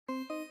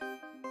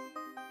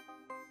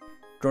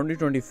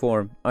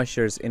2024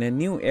 ushers in a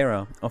new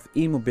era of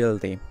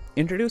e-mobility,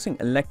 introducing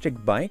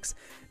electric bikes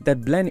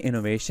that blend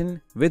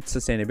innovation with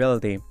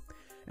sustainability.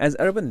 As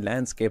urban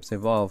landscapes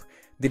evolve,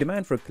 the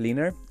demand for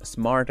cleaner,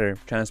 smarter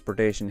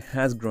transportation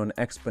has grown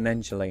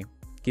exponentially.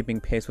 Keeping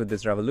pace with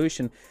this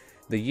revolution,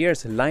 the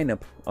year's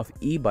lineup of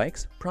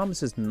e-bikes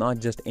promises not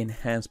just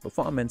enhanced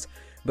performance,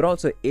 but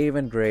also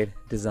event-grade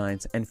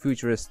designs and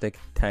futuristic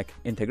tech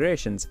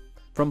integrations.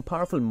 From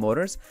powerful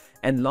motors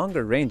and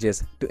longer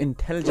ranges to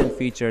intelligent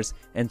features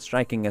and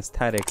striking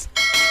aesthetics,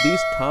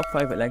 these top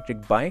 5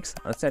 electric bikes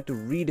are set to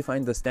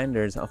redefine the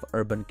standards of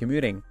urban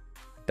commuting.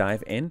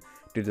 Dive in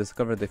to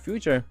discover the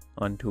future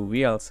on 2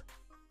 wheels.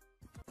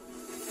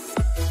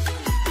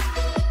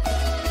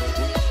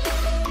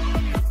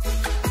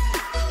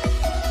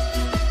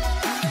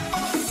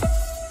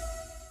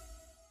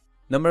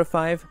 Number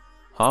 5.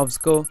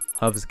 Hovsco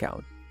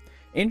HovScout.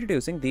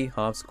 Introducing the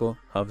Hovsco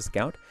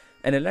HovScout,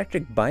 an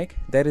electric bike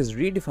that is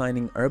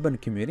redefining urban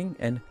commuting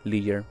and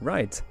leisure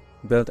rides.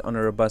 Built on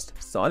a robust,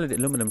 solid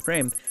aluminum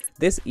frame,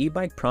 this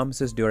e-bike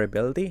promises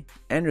durability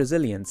and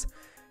resilience.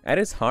 At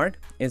its heart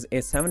is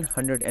a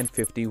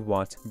 750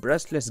 watts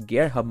brushless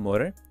gear hub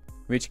motor,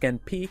 which can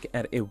peak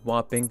at a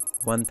whopping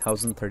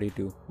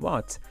 1032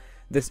 watts.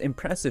 This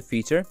impressive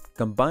feature,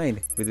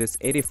 combined with its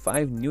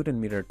 85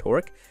 Nm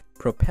torque,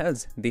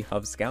 propels the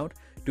HovScout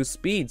to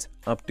speeds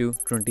up to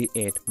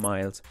 28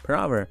 miles per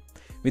hour.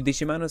 With the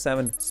Shimano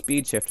 7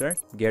 speed shifter,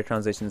 gear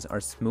transitions are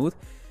smooth,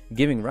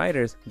 giving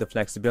riders the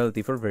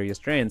flexibility for various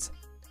terrains.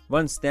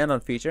 One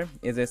standout feature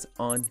is its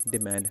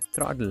on-demand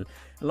throttle,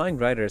 allowing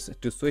riders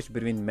to switch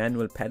between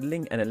manual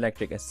pedaling and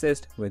electric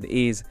assist with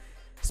ease.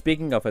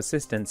 Speaking of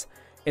assistance,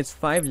 its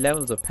 5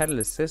 levels of pedal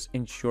assist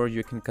ensure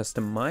you can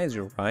customize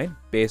your ride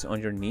based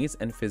on your needs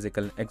and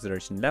physical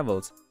exertion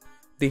levels.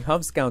 The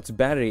HovScout's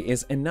battery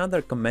is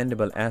another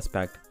commendable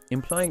aspect,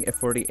 employing a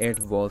 48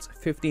 volts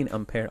 15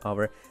 ampere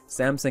hour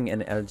Samsung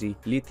and LG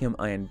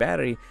lithium-ion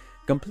battery,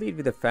 complete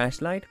with a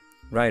flashlight.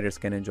 Riders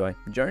can enjoy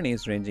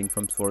journeys ranging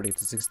from 40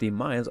 to 60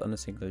 miles on a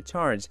single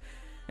charge,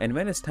 and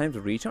when it's time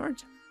to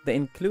recharge, the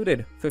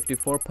included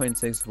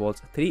 54.6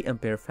 volts 3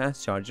 ampere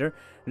fast charger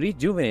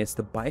rejuvenates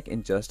the bike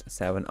in just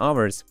 7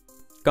 hours.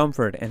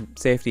 Comfort and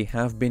safety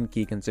have been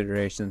key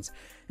considerations.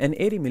 An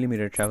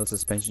 80mm travel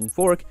suspension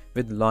fork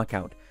with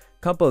lockout,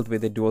 coupled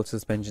with a dual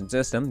suspension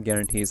system,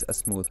 guarantees a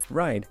smooth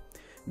ride.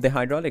 The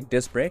hydraulic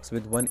disc brakes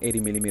with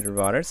 180mm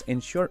rotors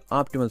ensure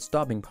optimal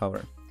stopping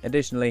power.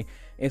 Additionally,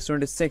 a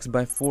 26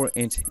 by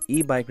 4-inch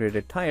e-bike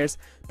rated tires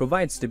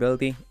provide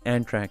stability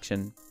and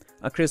traction.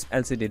 A crisp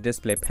LCD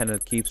display panel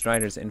keeps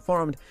riders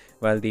informed,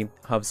 while the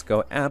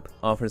Hovsco app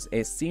offers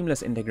a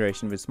seamless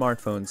integration with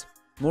smartphones.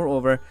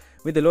 Moreover,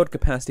 with a load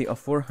capacity of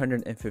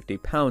 450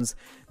 pounds,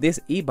 this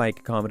e-bike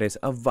accommodates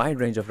a wide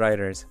range of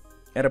riders.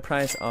 At a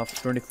price of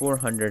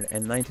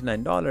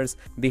 $2,499,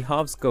 the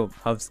Hovsco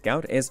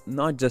HovScout is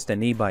not just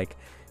an e-bike,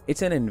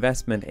 it's an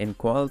investment in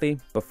quality,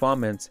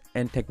 performance,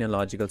 and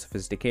technological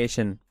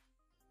sophistication.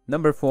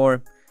 Number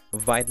 4.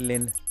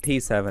 Vitilan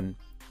T7.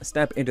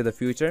 Step into the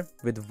future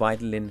with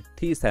Vitilan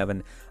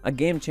T7, a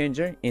game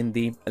changer in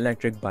the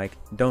electric bike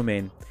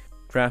domain.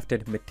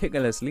 Crafted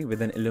meticulously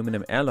with an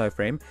aluminum alloy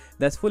frame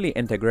that's fully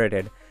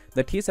integrated,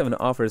 the T7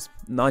 offers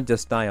not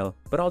just style,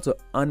 but also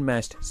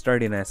unmatched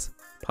sturdiness.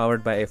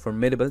 Powered by a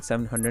formidable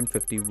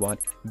 750 watt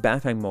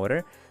Bafang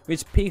motor,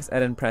 which peaks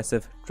at an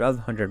impressive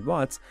 1200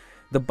 watts,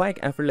 the bike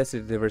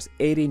effortlessly delivers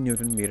 80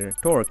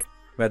 Nm torque.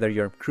 Whether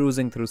you're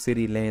cruising through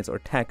city lanes or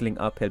tackling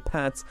uphill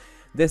paths,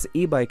 this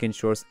e-bike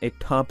ensures a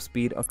top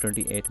speed of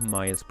 28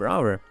 miles per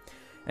hour.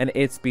 An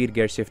 8-speed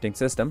gear shifting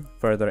system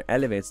further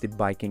elevates the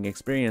biking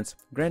experience,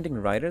 granting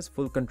riders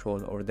full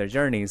control over their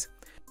journeys.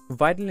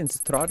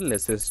 Vitilan's throttle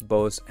assist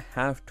boasts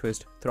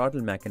half-twist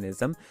throttle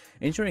mechanism,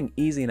 ensuring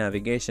easy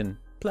navigation.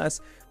 Plus,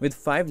 with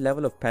 5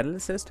 levels of pedal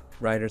assist,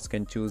 riders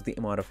can choose the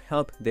amount of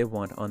help they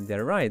want on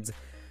their rides.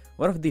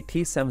 One of the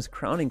T7's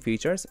crowning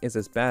features is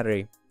its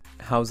battery.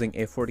 Housing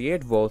a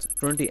 48 volts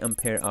 20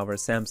 ampere hour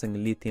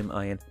Samsung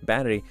lithium-ion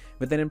battery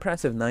with an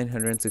impressive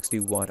 960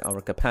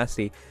 watt-hour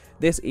capacity,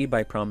 this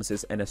e-bike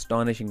promises an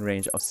astonishing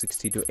range of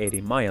 60 to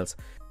 80 miles.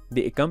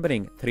 The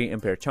accompanying 3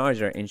 ampere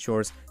charger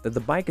ensures that the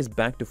bike is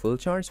back to full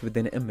charge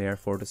within a mere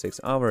 4 to 6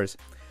 hours.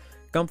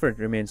 Comfort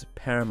remains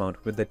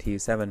paramount with the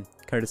T7,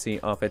 courtesy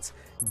of its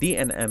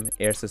D&M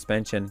air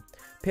suspension.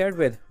 Paired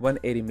with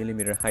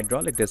 180mm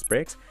hydraulic disc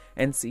brakes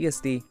and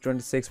CST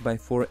 26 by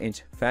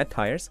 4-inch fat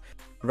tires,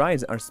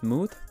 rides are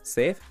smooth,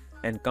 safe,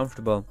 and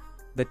comfortable.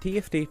 The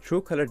TFT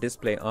True Color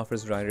display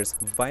offers riders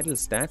vital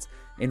stats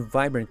in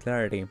vibrant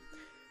clarity.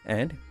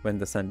 And when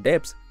the sun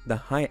dips, the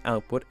high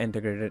output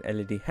integrated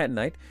LED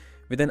headlight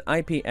with an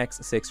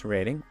IPX6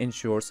 rating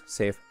ensures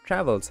safe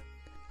travels.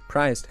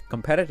 Priced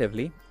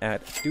competitively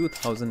at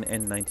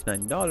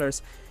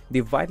 $2,099,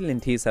 the Vitilan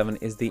T7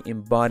 is the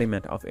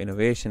embodiment of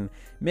innovation,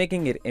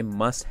 making it a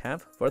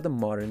must-have for the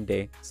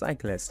modern-day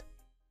cyclist.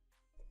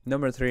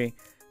 Number 3.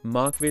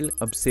 Mokwheel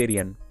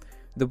Obsidian.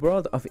 The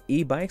world of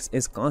e-bikes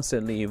is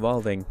constantly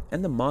evolving,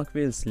 and the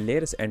Mokwheel's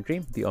latest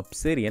entry, the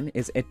Obsidian,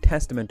 is a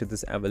testament to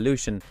this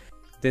evolution.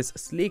 This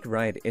sleek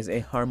ride is a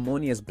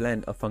harmonious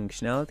blend of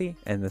functionality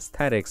and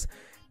aesthetics,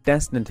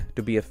 destined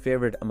to be a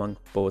favorite among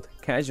both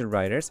casual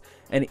riders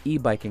and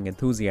e-biking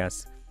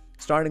enthusiasts.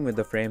 Starting with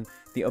the frame,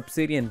 the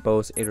Obsidian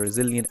boasts a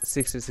resilient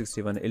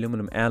 6061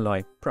 aluminum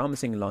alloy,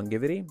 promising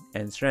longevity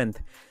and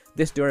strength.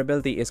 This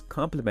durability is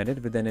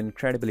complemented with an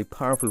incredibly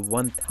powerful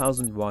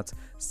 1000 watts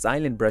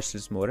silent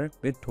brushless motor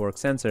with torque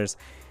sensors,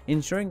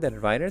 ensuring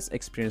that riders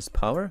experience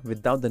power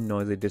without the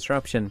noisy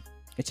disruption.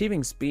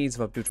 Achieving speeds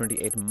of up to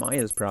 28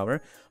 miles per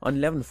hour on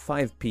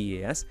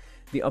 11.5 PAS,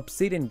 the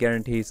Obsidian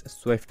guarantees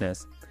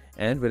swiftness,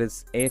 and with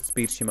its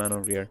 8-speed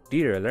Shimano rear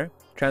derailleur,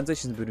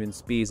 transitions between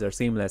speeds are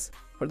seamless.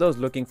 For those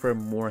looking for a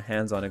more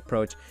hands-on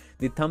approach,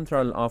 the thumb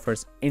throttle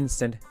offers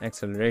instant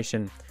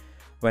acceleration.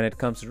 When it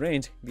comes to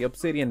range, the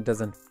Obsidian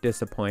doesn't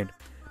disappoint.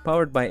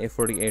 Powered by a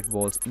 48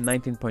 volts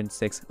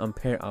 19.6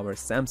 ampere-hour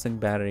Samsung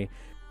battery,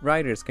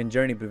 riders can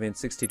journey between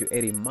 60 to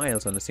 80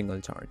 miles on a single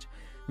charge.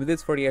 With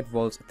its 48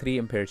 volts 3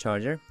 ampere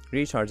charger,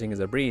 recharging is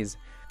a breeze.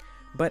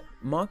 But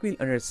Mokwheel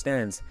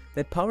understands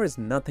that power is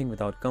nothing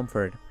without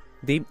comfort.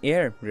 The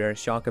air rear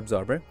shock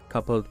absorber,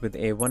 coupled with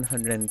a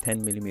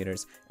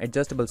 110mm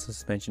adjustable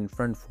suspension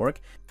front fork,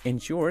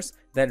 ensures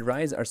that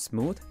rides are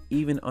smooth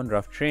even on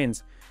rough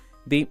terrains.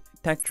 The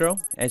Tektro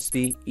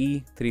HD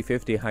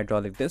E350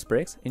 hydraulic disc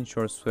brakes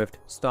ensure swift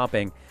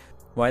stopping,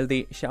 while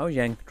the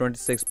Shaojiang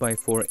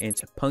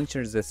 26x4-inch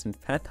puncture-resistant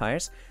fat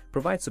tires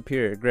provide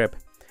superior grip.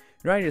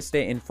 Riders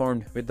stay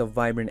informed with the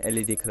vibrant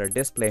LED color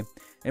display,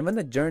 and when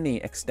the journey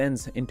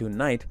extends into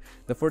night,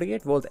 the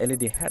 48-volt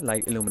LED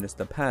headlight illuminates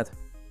the path.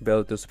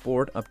 Built to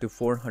support up to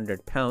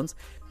 400 pounds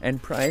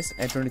and priced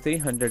at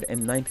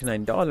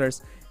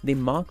 $2,399, the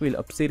Mokwheel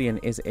Obsidian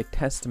is a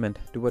testament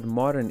to what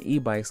modern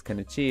e-bikes can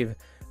achieve,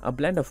 a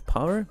blend of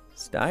power,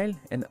 style,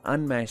 and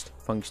unmatched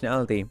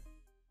functionality.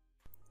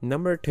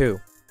 Number 2.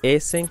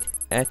 Async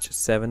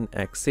H7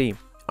 XC.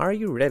 Are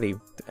you ready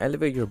to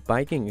elevate your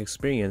biking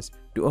experience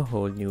to a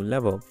whole new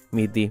level?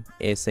 Meet the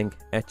Async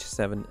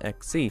H7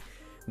 XC,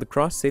 the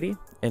cross-city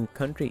and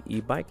country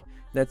e-bike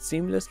that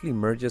seamlessly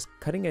merges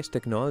cutting-edge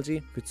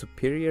technology with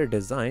superior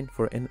design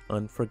for an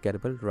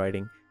unforgettable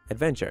riding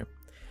adventure.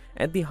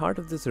 At the heart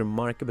of this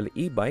remarkable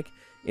e-bike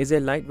is a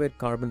lightweight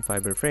carbon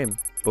fiber frame,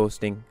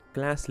 boasting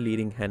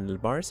class-leading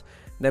handlebars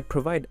that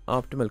provide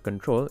optimal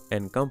control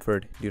and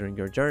comfort during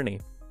your journey.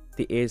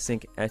 The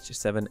Async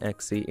H7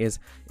 XC is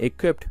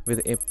equipped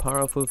with a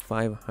powerful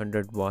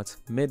 500 watts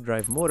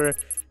mid-drive motor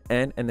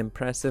and an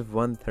impressive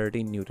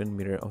 130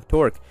 Nm of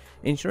torque,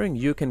 ensuring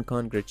you can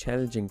conquer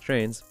challenging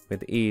terrains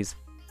with ease.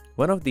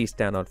 One of the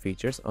standout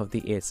features of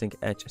the Async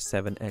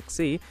H7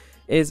 XC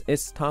is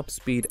its top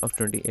speed of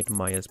 28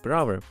 miles per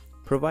hour,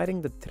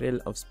 providing the thrill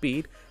of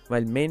speed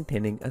while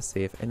maintaining a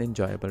safe and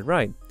enjoyable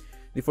ride.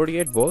 The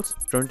 48 volts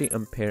 20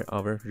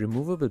 ampere-hour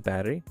removable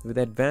battery with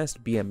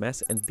advanced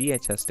BMS and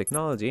BHS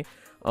technology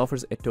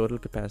offers a total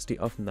capacity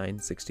of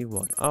 960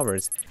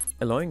 watt-hours,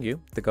 allowing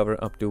you to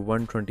cover up to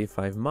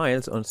 125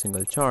 miles on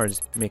single charge,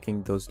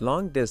 making those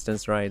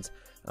long-distance rides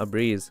a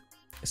breeze.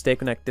 Stay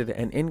connected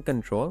and in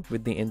control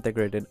with the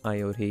integrated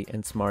IoT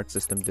and smart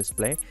system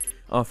display,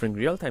 offering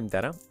real-time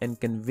data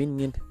and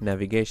convenient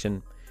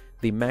navigation.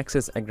 The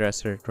Maxxis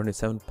Aggressor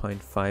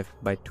 27.5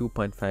 by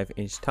 2.5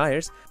 inch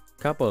tires,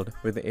 coupled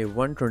with a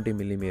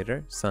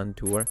 120mm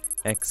Suntour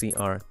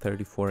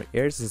XCR34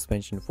 air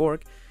suspension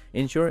fork,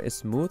 ensure a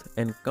smooth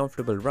and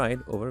comfortable ride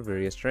over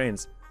various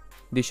terrains.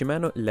 The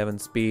Shimano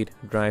 11-speed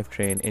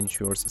drivetrain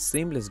ensures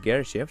seamless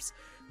gear shifts,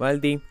 while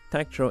the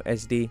Tektro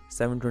HD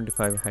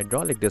 725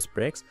 hydraulic disc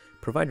brakes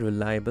provide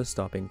reliable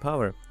stopping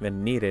power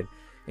when needed,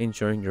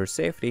 ensuring your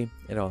safety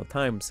at all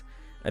times.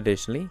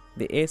 Additionally,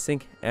 the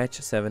Async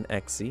H7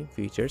 XC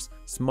features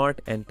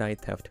smart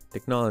anti-theft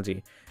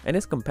technology and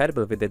is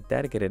compatible with a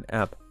dedicated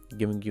app,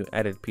 giving you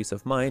added peace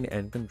of mind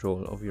and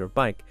control of your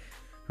bike.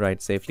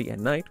 Ride safely at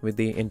night with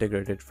the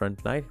integrated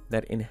front light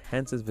that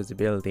enhances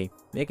visibility,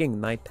 making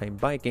nighttime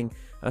biking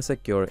a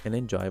secure and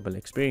enjoyable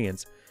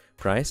experience.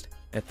 Priced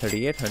at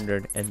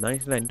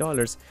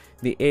 $3,899,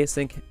 the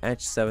Async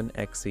H7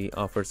 XC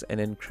offers an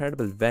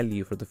incredible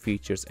value for the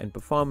features and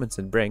performance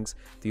it brings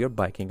to your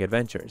biking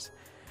adventures.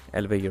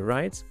 Elevate your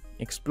rides,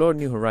 explore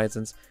new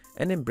horizons,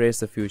 and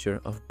embrace the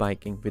future of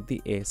biking with the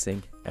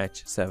Async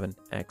H7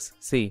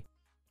 XC.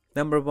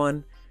 Number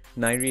 1.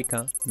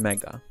 Nireeka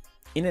Mega.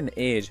 In an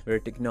age where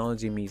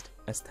technology meets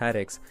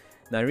aesthetics,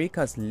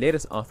 Nireeka's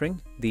latest offering,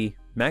 the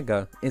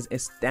Mega, is a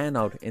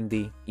standout in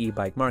the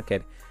e-bike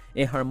market.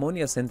 A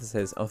harmonious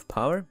synthesis of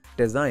power,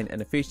 design,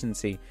 and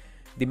efficiency,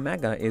 the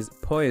Mega is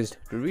poised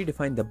to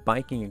redefine the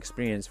biking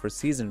experience for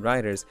seasoned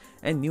riders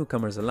and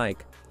newcomers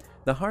alike.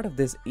 The heart of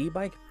this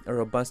e-bike, a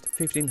robust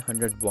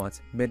 1500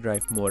 watts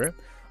mid-drive motor,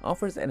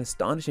 offers an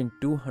astonishing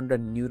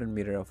 200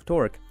 Nm of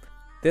torque.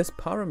 This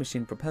power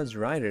machine propels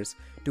riders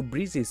to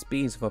breezy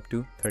speeds of up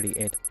to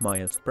 38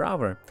 miles per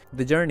hour.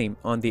 The journey,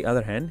 on the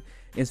other hand,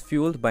 is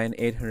fueled by an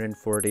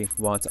 840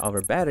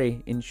 watts-hour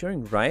battery,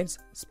 ensuring rides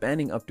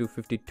spanning up to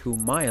 52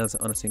 miles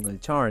on a single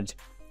charge.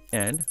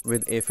 And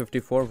with a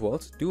 54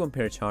 volts 2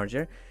 ampere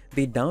charger,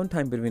 the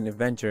downtime between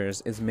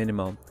adventures is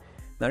minimal.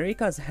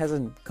 Nireeka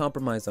hasn't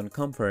compromised on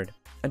comfort.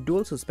 A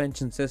dual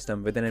suspension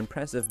system with an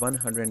impressive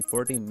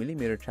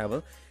 140mm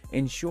travel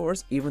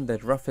ensures even the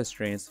roughest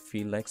terrains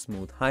feel like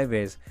smooth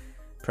highways.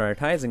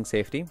 Prioritizing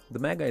safety, the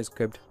Mega is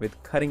equipped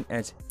with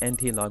cutting-edge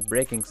anti-lock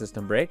braking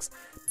system brakes,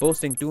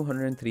 boasting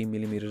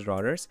 203mm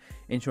rotors,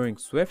 ensuring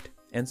swift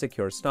and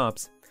secure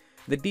stops.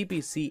 The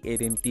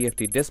DPC18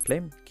 TFT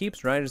display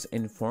keeps riders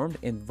informed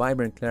in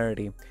vibrant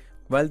clarity,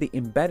 while the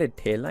embedded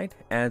taillight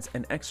adds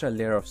an extra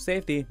layer of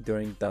safety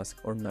during dusk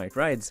or night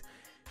rides.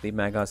 The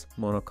Mega's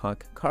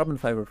monocoque carbon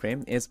fiber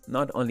frame is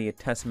not only a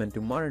testament to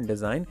modern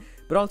design,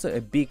 but also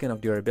a beacon of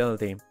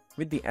durability,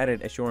 with the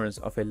added assurance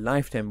of a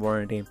lifetime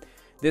warranty.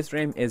 This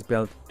frame is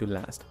built to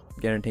last,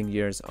 guaranteeing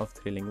years of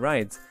thrilling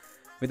rides.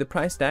 With a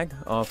price tag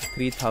of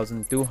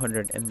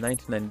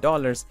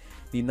 $3,299,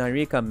 the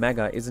Nireeka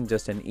Mega isn't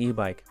just an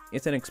e-bike,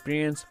 it's an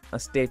experience, a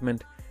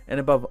statement, and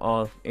above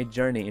all, a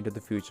journey into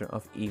the future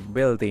of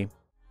e-mobility.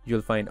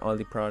 You'll find all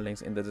the product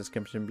links in the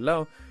description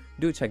below.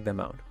 Do check them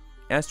out.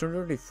 As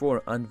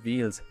 2024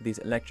 unveils these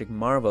electric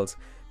marvels,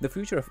 the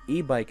future of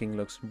e-biking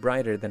looks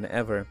brighter than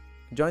ever.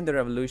 Join the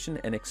revolution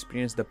and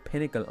experience the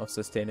pinnacle of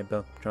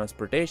sustainable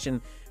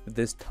transportation with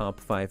these top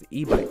 5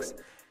 e-bikes.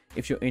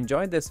 If you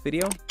enjoyed this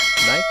video,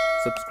 like,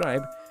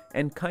 subscribe,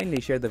 and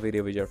kindly share the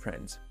video with your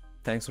friends.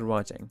 Thanks for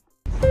watching.